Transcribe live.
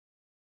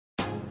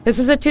This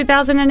is a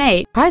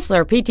 2008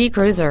 Chrysler PT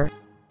Cruiser.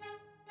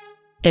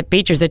 It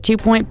features a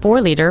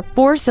 2.4-liter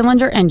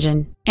four-cylinder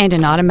engine and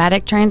an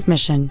automatic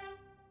transmission.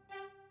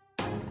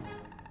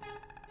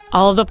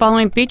 All of the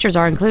following features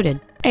are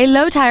included: a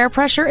low tire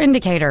pressure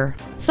indicator,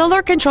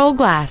 solar control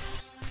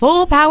glass,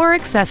 full power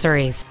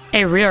accessories,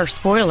 a rear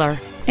spoiler,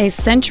 a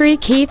Sentry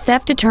key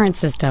theft deterrent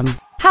system,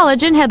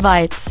 halogen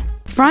headlights,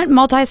 front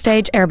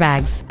multi-stage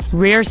airbags,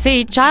 rear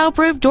seat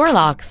child-proof door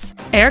locks,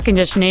 air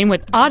conditioning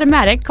with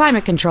automatic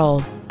climate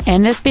control,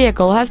 and this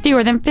vehicle has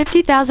fewer than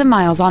 50,000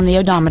 miles on the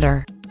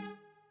odometer.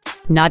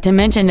 Not to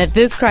mention that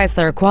this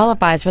Chrysler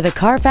qualifies for the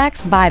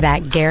Carfax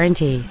buyback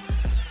guarantee.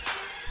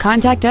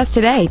 Contact us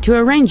today to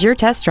arrange your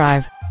test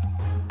drive.